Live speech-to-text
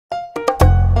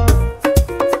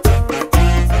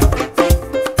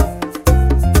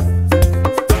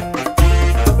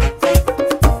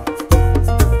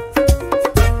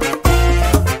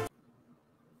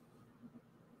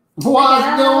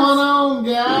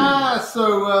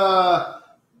So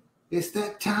it's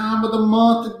that time of the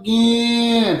month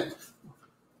again.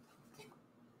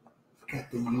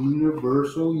 Got the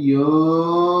Universal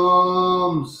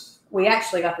Yums. We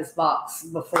actually got this box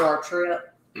before our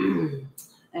trip, and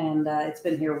it's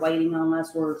been here waiting on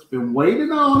us. It's been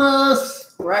waiting on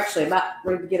us. We're actually about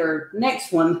ready to get our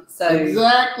next one. So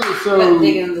exactly. So we got to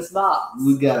dig into this box.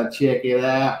 We gotta check it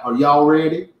out. Are y'all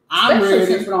ready? I'm Especially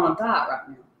ready. Since we're on a diet right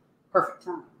now. Perfect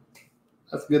time.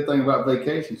 That's a good thing about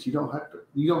vacations. You don't have to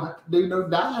do no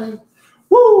dieting.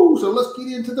 Woo! So let's get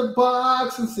into the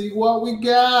box and see what we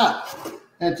got.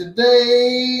 And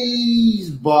today's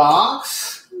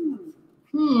box. I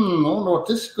don't know what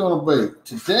this is gonna be.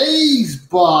 Today's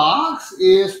box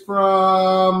is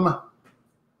from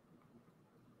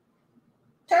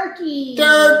Turkey.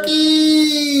 Hope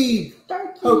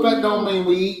that don't mean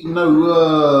we eat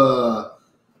no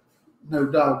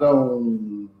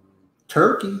doggone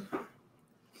turkey.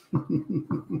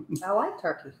 I like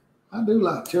turkey. I do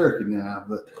like turkey now,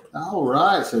 but all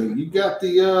right. So you got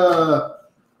the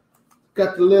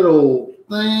little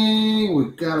thing.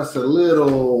 We've got us a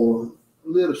little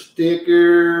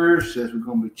sticker. Says we're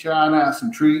gonna be trying out some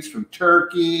treats from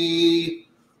Turkey.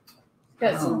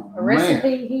 Got a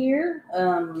recipe here.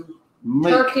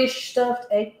 Turkish stuffed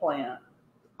eggplant.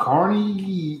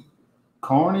 Karnıyarık.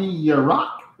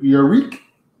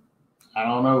 I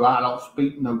don't know. I don't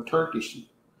speak no Turkish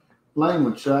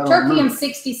language. So I don't Turkey know. in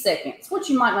 60 seconds. What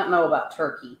you might not know about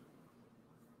turkey.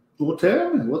 Well,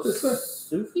 tell me. What this say?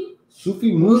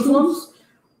 Sufi Muslims?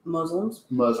 Muslims.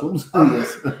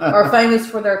 Yes. Are famous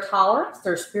for their tolerance,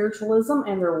 their spiritualism,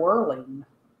 and their whirling.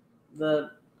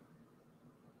 The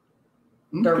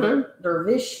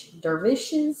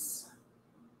dervishes.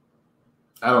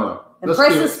 I don't know.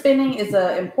 Impressive spinning is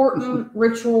an important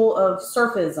ritual of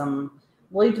Sufism,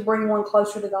 believed to bring one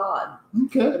closer to God.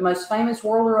 Okay. The most famous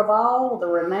whirler of all, the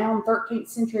renowned 13th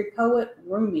century poet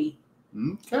Rumi.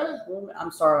 Okay.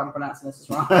 I'm sorry I'm pronouncing this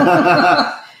wrong.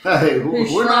 Hey,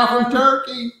 we're not from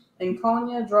Turkey. And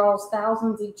Konya draws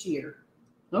thousands each year.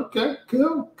 Okay,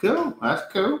 cool. That's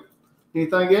cool.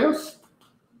 Anything else?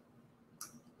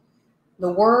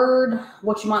 The word,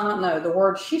 what you might not know, the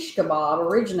word shish kebab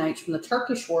originates from the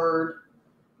Turkish word.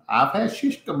 I've had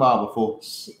shish kebab before.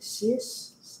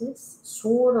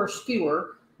 Sword or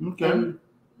skewer. Okay. And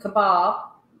kebab,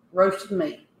 roasted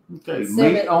meat. Okay,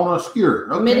 meat on a skewer.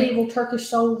 Okay. Medieval Turkish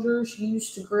soldiers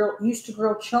used to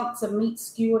grill chunks of meat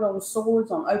skewered on swords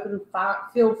on open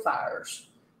field fires.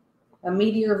 A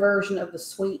meatier version of the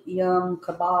sweet yum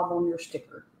kebab on your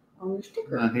sticker. And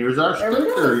here's our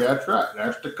sticker. Yeah, that's right.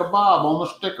 That's the kebab on the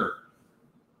sticker.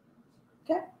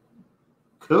 Okay.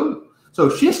 Cool. So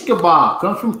shish kebab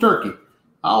comes from Turkey.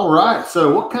 All right.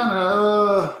 So what kind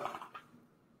of?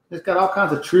 It's got all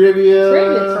kinds of trivia.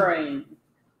 Trivia train.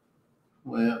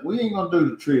 Well, we ain't gonna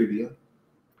do the trivia.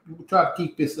 We'll try to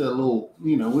keep this a little.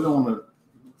 We don't want to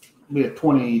be a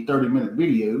 20-30 minute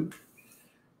video.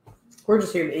 We're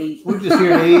just here to eat. We're just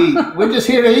here to eat. We're just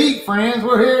here to eat, friends.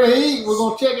 We're here to eat. We're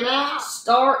going to check it out.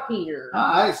 Start here.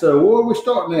 All right. So where are we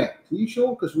starting at? Are you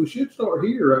sure? Because we should start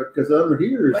here, right? Because under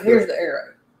here is. But here's the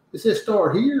arrow. It says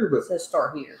start here, but. It says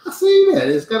start here. I see that.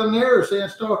 It's got an arrow saying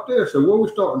start there. So where are we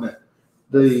starting at?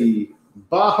 The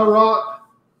Baharat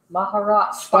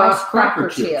spice cracker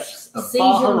chips.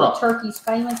 Seasoned with Turkey's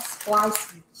famous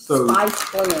spice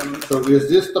blend. So is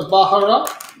this the Baharat?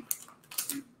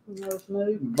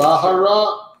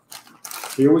 Baharat.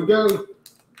 Here we go.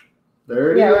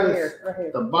 There it is. Right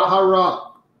here. The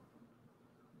Baharat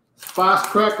spice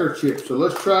cracker chips. So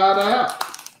let's try it out.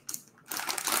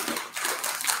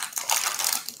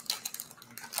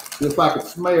 Just like it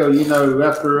smell,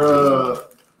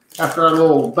 after our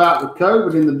little bout with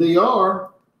COVID in the DR.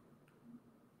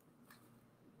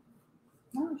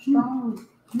 Oh, strong.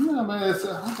 Yeah, man, it's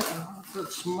a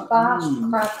spice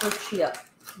cracker chip.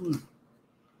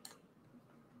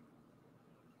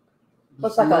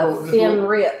 Looks like a thin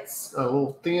Ritz. A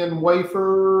little thin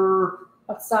wafer.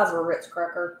 About the size of a Ritz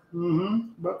cracker.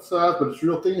 About the size, but it's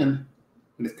real thin.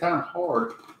 And it's kind of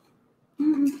hard.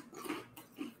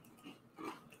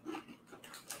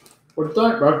 What do you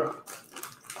think, bro?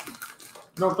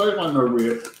 Don't taste like no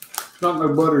Ritz. It's not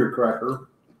no buttery cracker.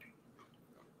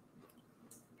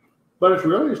 But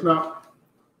it's not.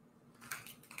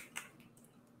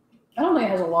 I don't think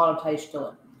it has a lot of taste to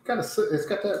it. It's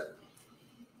got that.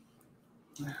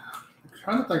 I'm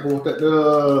trying to think of what that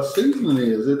seasoning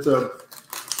is. Is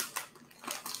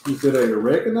it a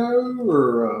oregano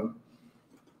or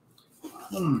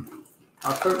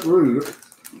I can't read it.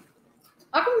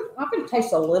 I can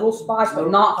taste a little spice,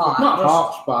 but not hot. It's not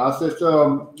hot spice. It's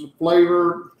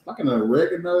flavor like an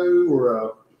oregano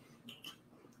or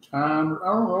Time. I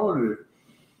don't know what it is.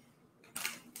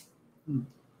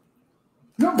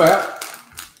 Not bad.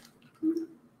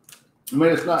 I mean,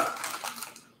 it's not.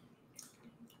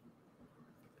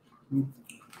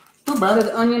 Not bad. With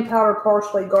onion powder,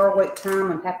 parsley, garlic,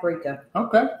 thyme, and paprika.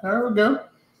 Okay, there we go.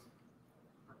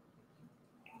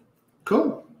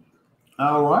 Cool.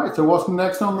 All right. So what's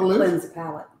next on the list? Cleanse the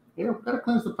palate. Yeah, gotta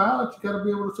cleanse the palate. You gotta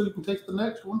be able to so you can taste the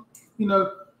next one. You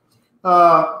know,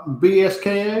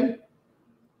 BSKA,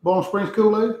 Bone Springs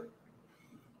Kool-Aid.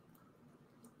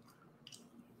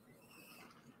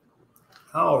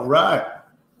 All right.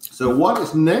 So what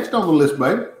is next on the list,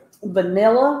 baby?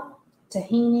 Vanilla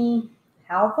tahini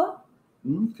halva.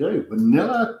 Okay,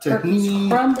 vanilla Turkey's tahini.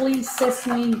 crumbly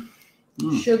sesame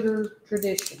sugar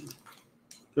tradition.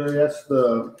 Okay, that's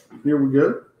the. Here we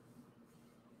go.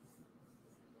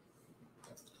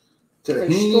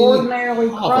 Tahini Extraordinarily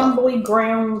halva. crumbly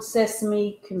ground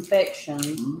sesame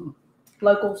confection.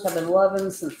 Locals have been loving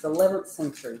since the 11th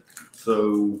century.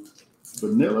 So,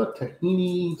 vanilla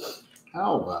tahini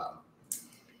halva.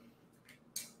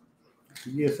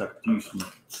 Yes, I could use some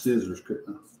scissors,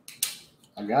 couldn't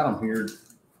I? I got them here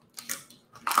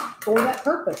For that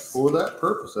purpose. for that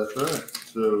purpose. That's right.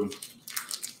 So,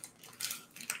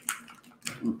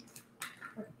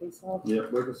 yeah,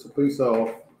 break us a piece off.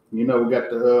 You know, we got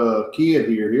the kid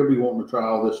here. He'll be wanting to try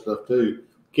all this stuff too.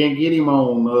 Can't get him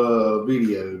on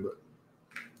video, but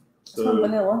It's not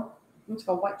vanilla. It's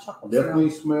got white chocolate. definitely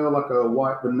smell like a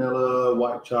white vanilla,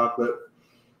 white chocolate.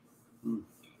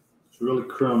 It's really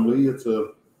crumbly. It's a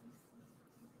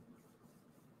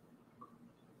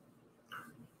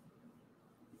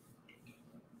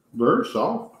very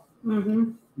soft.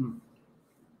 Mm-hmm.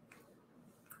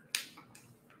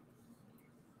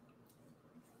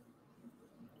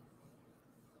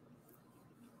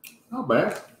 Not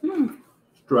bad.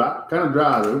 It's dry, kind of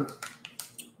dry though.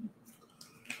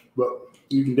 But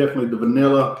you can definitely, the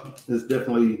vanilla is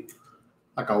definitely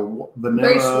like a vanilla.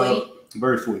 Very sweet.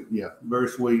 Very sweet, yeah. Very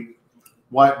sweet.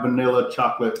 White vanilla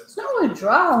chocolate. It's not really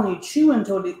dry when you chew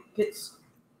into it. It gets,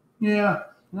 Yeah.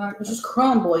 Right. it's just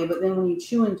crumbly, but then when you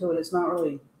chew into it, it's not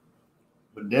really.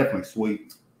 But definitely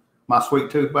sweet. My sweet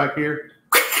tooth back here.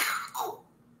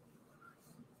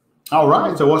 All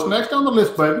right. So what's next on the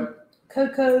list, baby?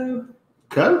 Cocoa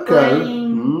Cocoa.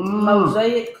 cream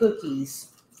mosaic cookies,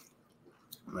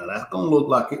 Now that's gonna look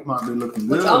like it might be looking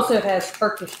good. which also has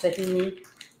Turkish tahini,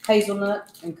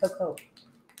 hazelnut, and cacao.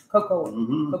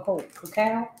 Mhm.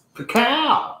 Cacao.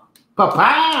 Cacao.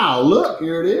 Papow. Look,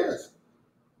 here it is.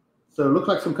 So it looks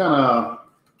like some kind of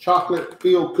chocolate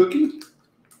filled cookie. It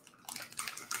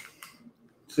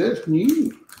says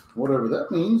new, whatever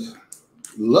that means.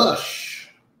 Lush.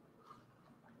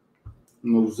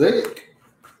 Mosaic.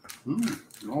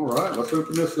 All right, let's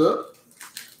open this up.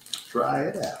 Try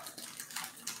it out.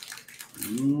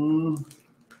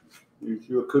 Here's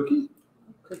your cookie.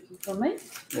 Cookie for me.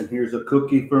 And here's a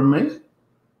cookie for me.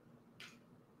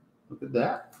 Look at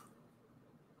that.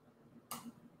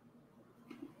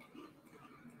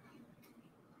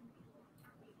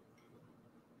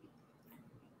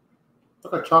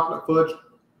 Like a chocolate fudge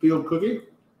filled cookie.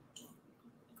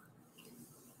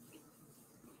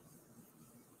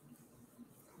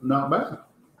 Not bad.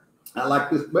 I like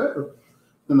this better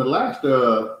than the last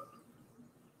little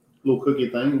cookie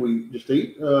thing we just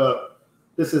ate.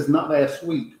 This is not as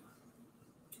sweet.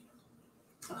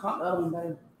 A hot oven,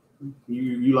 babe.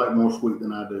 You like more sweet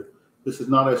than I do. This is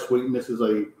not as sweet, and this is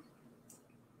a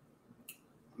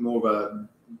more of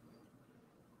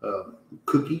a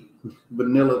cookie,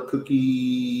 vanilla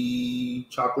cookie,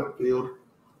 chocolate filled.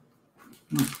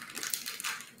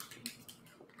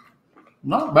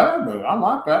 Not bad though. I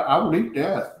like that. I would eat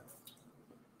that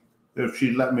if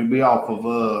she'd let me be off of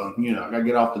I gotta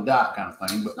get off the diet kind of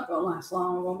thing. But It's not gonna last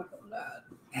long. We're gonna make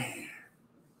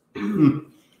it die.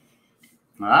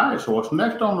 All right. So what's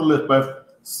next on the list, Beth?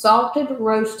 Salted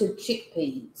roasted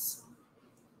chickpeas.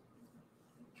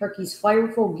 Turkey's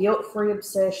flavorful, guilt-free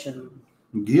obsession.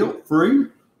 Guilt-free?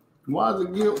 Why is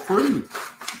it guilt-free?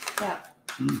 Yeah,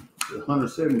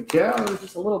 170 calories.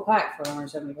 just a little pack for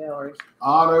 170 calories.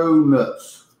 Auto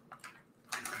nuts.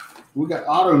 We got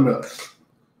auto nuts.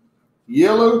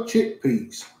 Yellow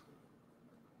chickpeas.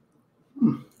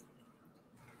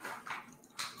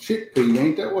 Chickpea,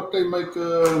 ain't that what they make?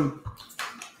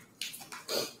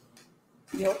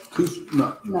 Yep.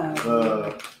 No.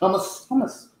 Hummus.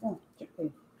 Hummus. Yeah,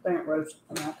 chickpea. They aren't roasted.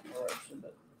 I mean, I can roast it,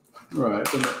 but Right.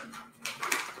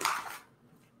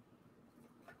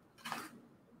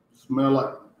 Smell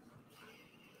like.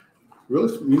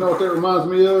 Really, you know what that reminds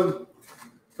me of?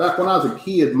 Back when I was a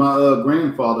kid, my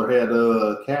grandfather had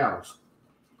cows.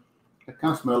 That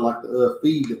kind of smelled like the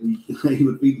feed that he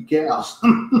would feed the cows.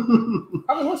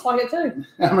 Probably looks like it too.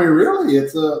 I mean, really,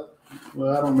 it's well,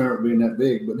 I don't remember it being that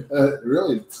big, but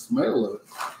really, the smell of it.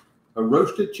 A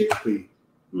roasted chickpea.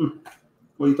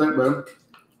 What do you think, bro?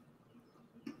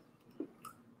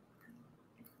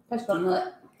 Tastes like a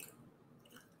nut.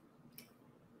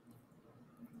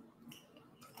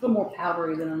 A little more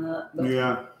powdery than a nut. But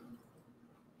Yeah.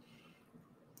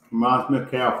 Reminds me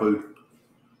of cow food.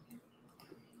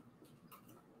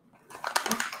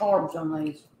 carbs on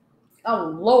these.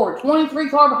 Oh Lord, 23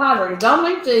 carbohydrates. Don't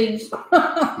eat these.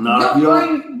 Not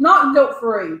guilt-free, not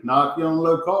guilt-free. Not if you're on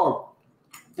low carb.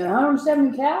 And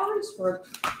 170 calories for.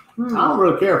 I don't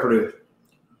really care for this.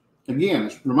 Again,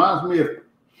 it reminds me of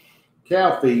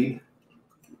cow feed.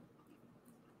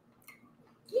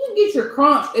 You can get your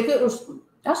crunch if it was.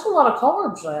 That's a lot of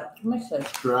carbs. That let me see.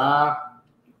 Dry.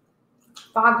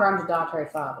 5 grams of dietary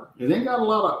fiber. It ain't got a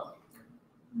lot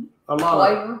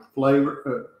Flavor. of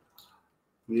flavor.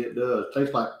 Yeah, it does.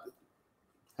 Tastes like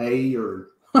hay or.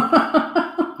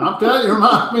 I'm telling you, it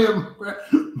reminds me of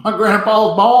my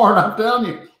grandpa's barn. I'm telling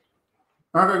you,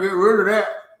 I'm gonna get rid of that.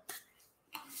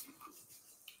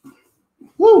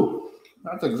 Woo!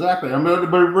 That's exactly. I mean, it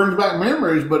brings back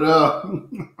memories, but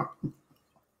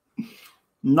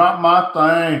not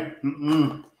my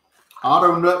thing.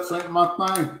 Auto nuts ain't my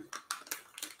thing.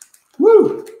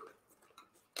 Woo!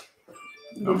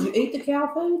 Did you eat the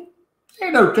cow food?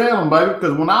 Ain't no telling, baby,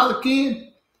 because when I was a kid,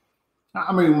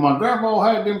 I mean, when my grandpa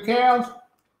had them cows,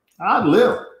 I'd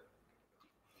live.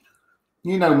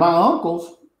 You know, my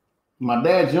uncles, my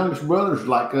dad's youngest brother's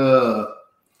like, one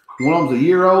of them's a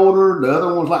year older, the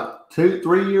other one's like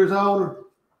 2-3 years older.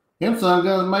 Them son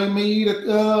guns made me eat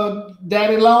a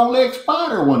daddy long leg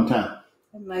spider one time.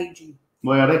 It made you.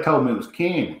 Well, they told me it was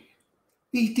candy.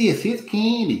 Eat this, it's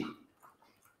candy.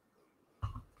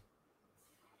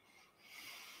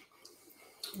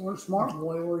 What a smart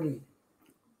boy were you?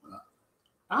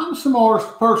 I'm the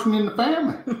smartest person in the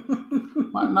family.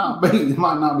 might not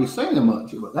be saying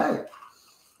much, but hey,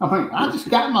 I mean, I just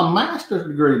got my master's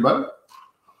degree, buddy.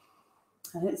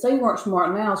 I didn't say you weren't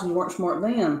smart now, so you weren't smart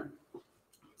then.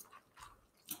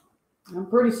 I'm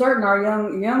pretty certain our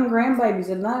young grandbabies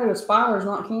would know a spider is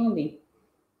not candy.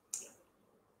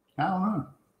 I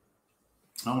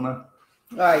don't know.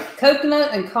 All right,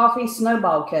 coconut and coffee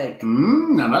snowball cake.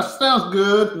 Now that sounds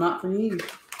good. Not for you.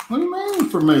 What do you mean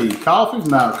for me? Coffee?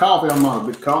 No, coffee. I'm not a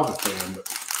big coffee fan, but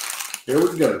here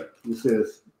we go. It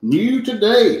says new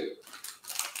today.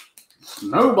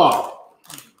 Snowball.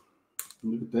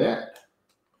 Look at that.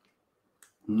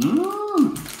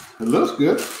 It looks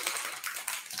good.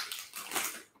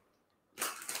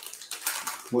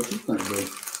 What you think, babe?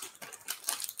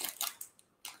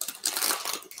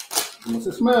 What's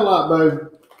it smell like, baby?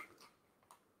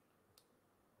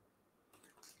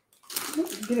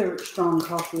 Get a strong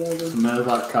coffee over. Smells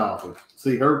like coffee.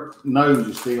 See, her nose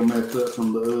is still messed up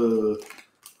from the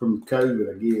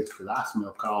COVID, I guess, because I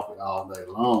smell coffee all day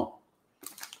long.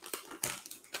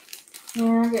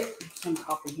 Yeah, I get some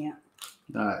coffee here.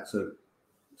 All right, so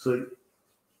see,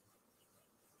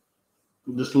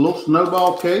 just a little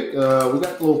snowball cake. We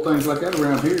got little things like that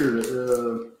around here.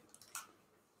 That,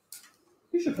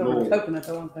 You should put in coconut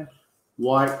though, one thing.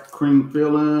 White cream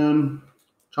filling,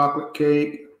 chocolate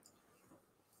cake.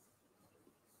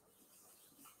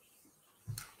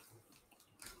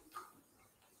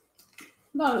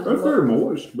 No, It's very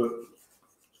moist, but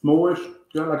it's moist.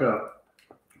 Got like a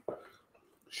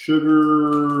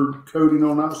sugar coating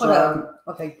on the outside.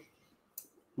 Okay.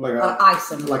 Like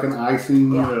icing. Like an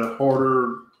icing, Yeah.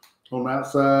 harder on the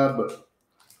outside, but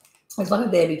It's like a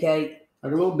Debbie cake.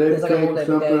 like a little Debbie It's like a cake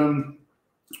little or Debbie something.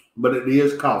 But it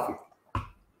is coffee.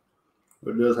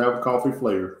 It does have a coffee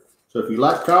flavor. So if you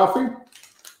like coffee,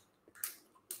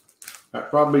 that'd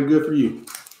probably be good for you.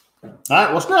 All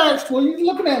right, what's next? What are you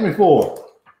looking at me for?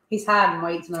 He's hiding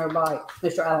while he eats another bite.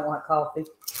 Mr. I don't like coffee.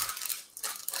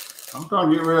 I'm trying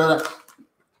to get rid of that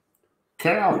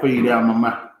cow feed out of my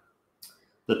mouth.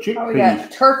 The Oh, we got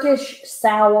chickpeas. Turkish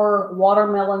sour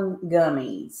watermelon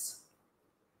gummies.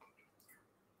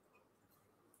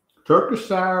 Turkish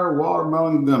sour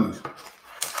watermelon gummies.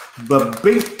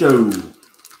 Babito.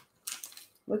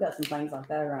 We got some things like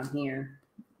that around here.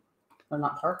 They're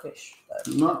not Turkish, but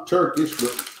Not Turkish,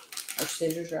 but there's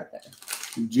scissors right there.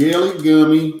 jelly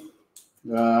gummy.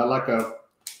 Like a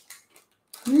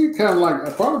kind of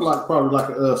like probably like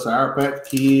a Sour Patch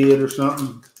Kid or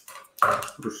something,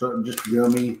 just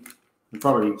gummy. It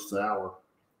probably eats sour,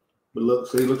 but look,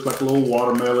 see, it looks like a little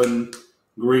watermelon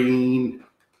green.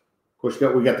 Of course,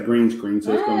 we got the green screen,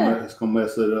 so it's gonna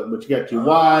mess it up. But you got your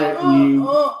white and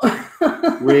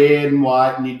Red and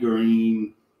white and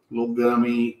green. Little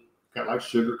gummy. Got like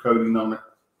sugar coating on it.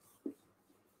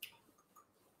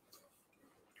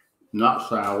 Not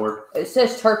sour. It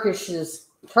says Turkey's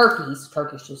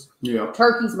Yeah.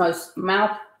 Turkey's most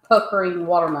mouth-puckering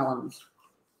watermelons.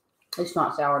 It's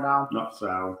not sour at all. Not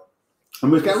sour. I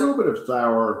mean, it's got a little bit of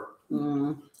sour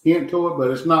hint to it,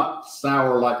 but it's not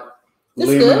sour like it's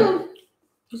lemon. Good.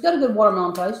 It's got a good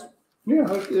watermelon taste. Yeah,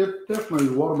 it's definitely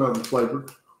watermelon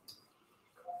flavored.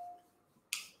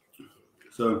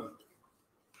 So,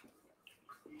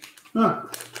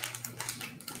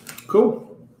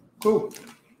 cool.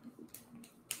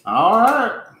 All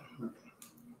right.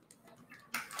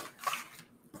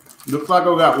 Looks like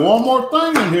we got one more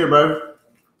thing in here, baby.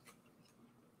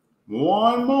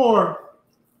 One more.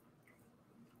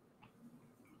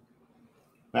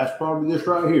 That's probably this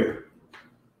right here.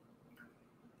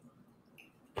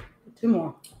 Two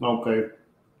more. Okay.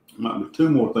 Might be two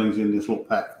more things in this little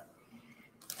pack.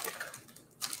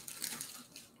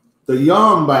 The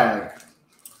Yum bag.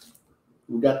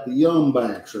 We got the Yum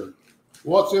bag. So,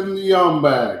 what's in the Yum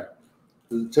bag?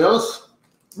 Does it tell us?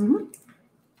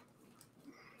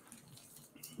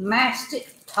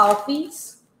 Mastic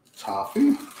toffees.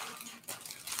 Toffee.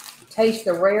 Taste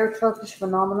the rare Turkish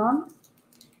phenomenon.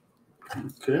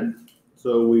 Okay.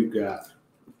 So we've got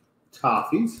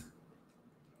toffees.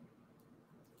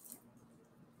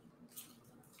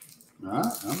 All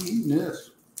right, I'm eating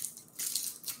this.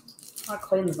 That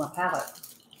cleans my palate.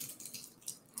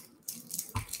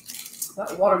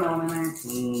 Got watermelon in there.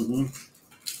 Mm-hmm.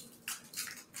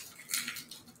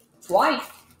 It's white.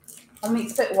 I didn't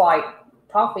expect white.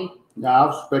 Toffee. Now I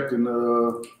was expecting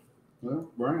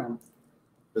brown.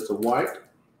 It's a white.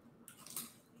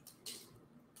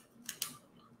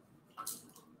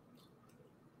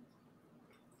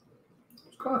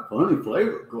 It's got a funny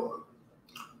flavor to it.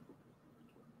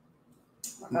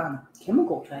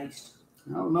 Chemical taste.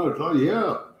 I don't know. It's like,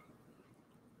 yeah.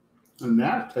 And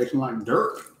now it's tasting like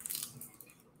dirt.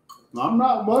 I'm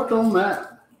not much on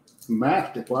that.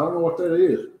 Mastic. Well, I don't know what that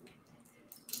is.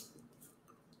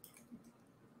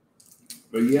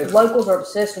 But yes. Locals are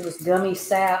obsessed with this gummy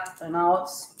sap and all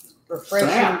its refreshing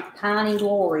Sap. piney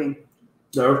glory.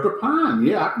 There's the pine.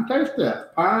 Yeah, I can taste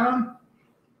that. Pine.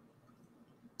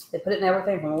 They put it in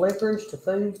everything from liquors to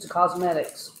foods to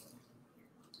cosmetics.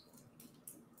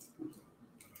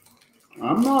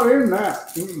 I'm not in that.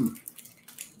 Mm-mm.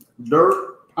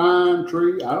 Dirt, pine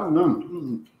tree. I don't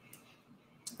know.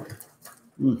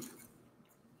 Mm.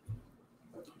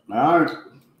 All right.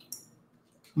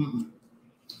 Mm-mm.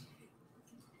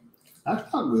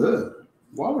 That's not good.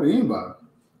 Why would anybody?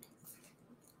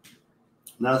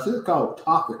 Now, this is called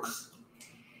Topics.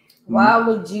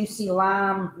 Wildly juicy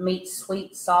lime meets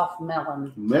sweet soft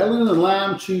melon. Melon and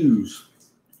lime chews.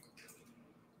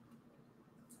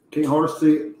 Can't hardly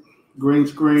see it. Green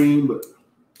screen, but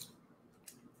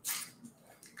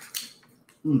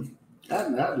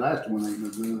that last one ain't no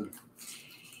good.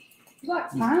 It's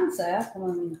like pine sap. I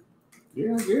mean,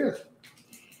 Yeah, I guess.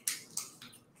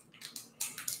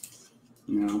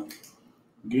 You know,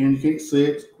 again, you can't see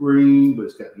it. It's green, but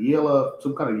it's got yellow,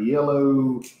 some kind of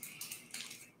yellow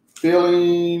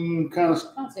filling kind of.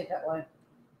 I don't see it that way.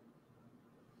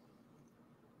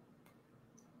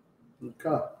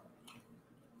 Okay.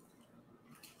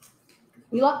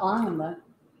 You like lime though.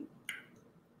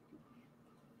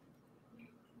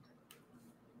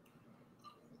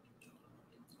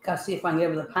 Gotta see if I can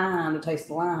get over the pine to taste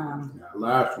the lime. Yeah,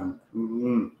 last one.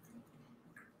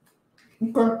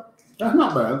 Okay, that's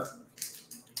not bad.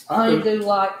 I do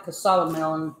like the solid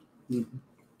melon.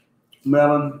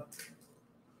 Melon, a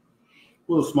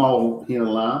little small hint of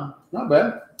lime. Not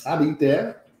bad. I'd eat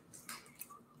that.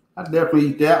 I'd definitely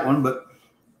eat that one, but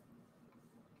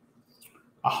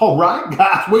all right,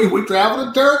 guys, we travel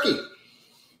to Turkey.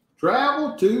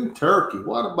 Travel to Turkey.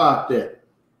 What about that?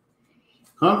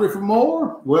 Hungry for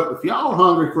more? Well, if y'all are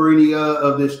hungry for any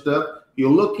of this stuff,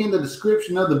 you'll look in the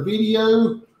description of the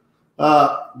video.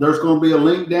 There's going to be a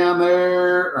link down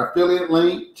there, an affiliate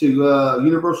link to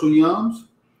Universal Yums.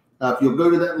 If you'll go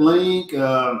to that link,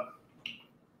 I'm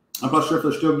not sure if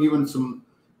they're still giving some.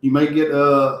 You may get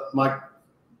like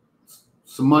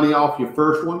some money off your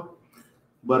first one.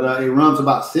 But it runs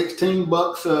about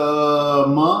 $16 a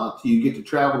month. You get to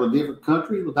travel to different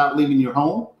countries without leaving your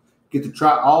home. Get to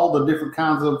try all the different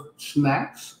kinds of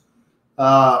snacks.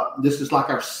 This is like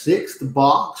our 6th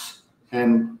box,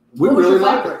 and we really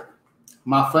like it.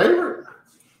 My favorite?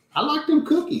 I like them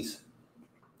cookies.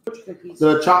 Which cookies?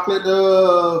 The chocolate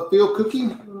filled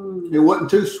cookie. It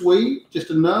wasn't too sweet, just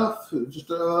enough.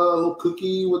 Just a little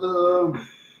cookie with a.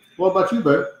 What about you,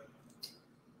 babe?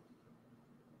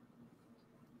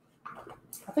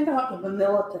 I think I like the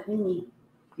vanilla tahini,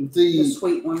 the The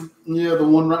sweet one. yeah, the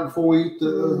one right before we eat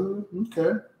the. Mhm.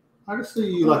 Okay, I can see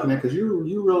you liking that because you're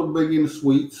real big into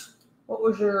sweets. What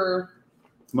was your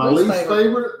My least least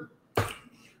favorite,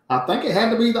 I think it had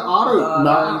to be the Otto. Otto.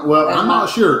 No, well, That's I'm not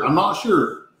sure. I'm not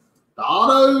sure. The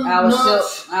Otto I would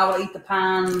nuts, I would eat the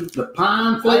pine. the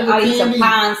pine flavor I eat some candy.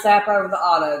 pine sap over the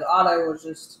Otto. The Otto was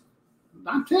just.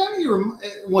 I'm telling you,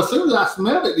 well, as soon as I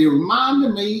smelled it, it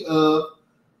reminded me of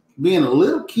being a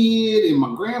little kid in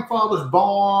my grandfather's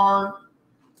barn,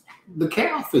 the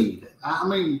cow feed. I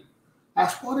mean,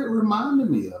 that's what it reminded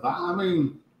me of. I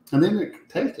mean, and then it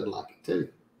tasted like it too.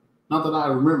 Not that I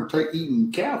remember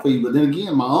eating cow feed, but then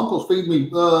again, my uncles feed me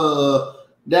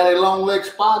daddy long leg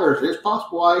spiders. It's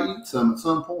possible I eat some at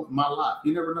some point in my life.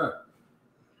 You never know.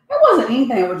 It wasn't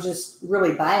anything. It was just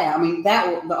really bad. I mean,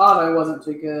 the Otto wasn't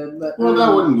too good, but Well,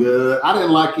 that wasn't good. I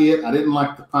didn't like it. I didn't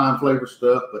like the pine flavor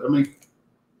stuff. But I mean,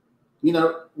 you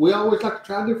know, we always like to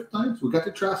try different things. We got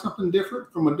to try something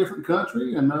different from a different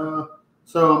country, and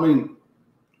so I mean,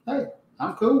 hey,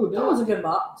 I'm cool with that. That was a good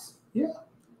box.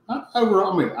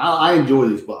 Overall, I mean, I enjoy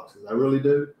these boxes. I really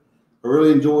do. I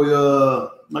really enjoy,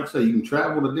 like I say, you can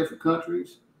travel to different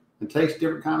countries and taste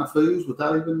different kind of foods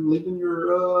without even leaving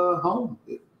your home.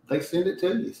 They send it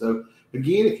to you. So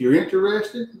again, if you're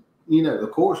interested, you know,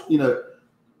 of course, you know,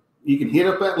 you can hit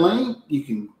up that link. You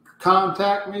can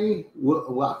contact me.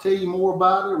 I'll tell you more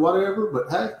about it, whatever. But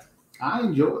hey, I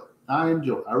enjoy it. I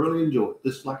really enjoy it.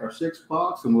 This is like our 6th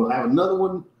box, and we'll have another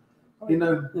one, you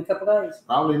know, In a couple of days.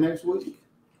 probably next week.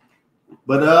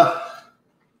 But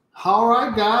all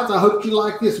right, guys. I hope you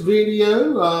like this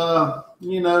video.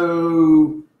 You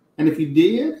know, and if you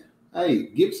did, hey,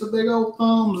 give us a big old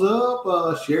thumbs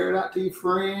up. Share it out to your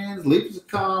friends. Leave us a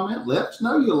comment. Let us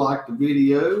know you liked the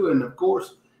video. And of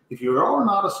course, if you are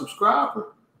not a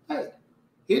subscriber, hey,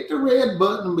 hit the red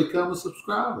button and become a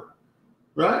subscriber.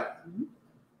 Right?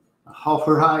 All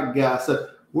right, guys. So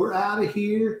we're out of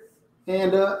here.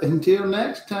 And until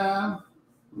next time,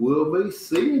 we'll be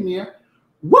seeing you.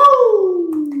 Woo!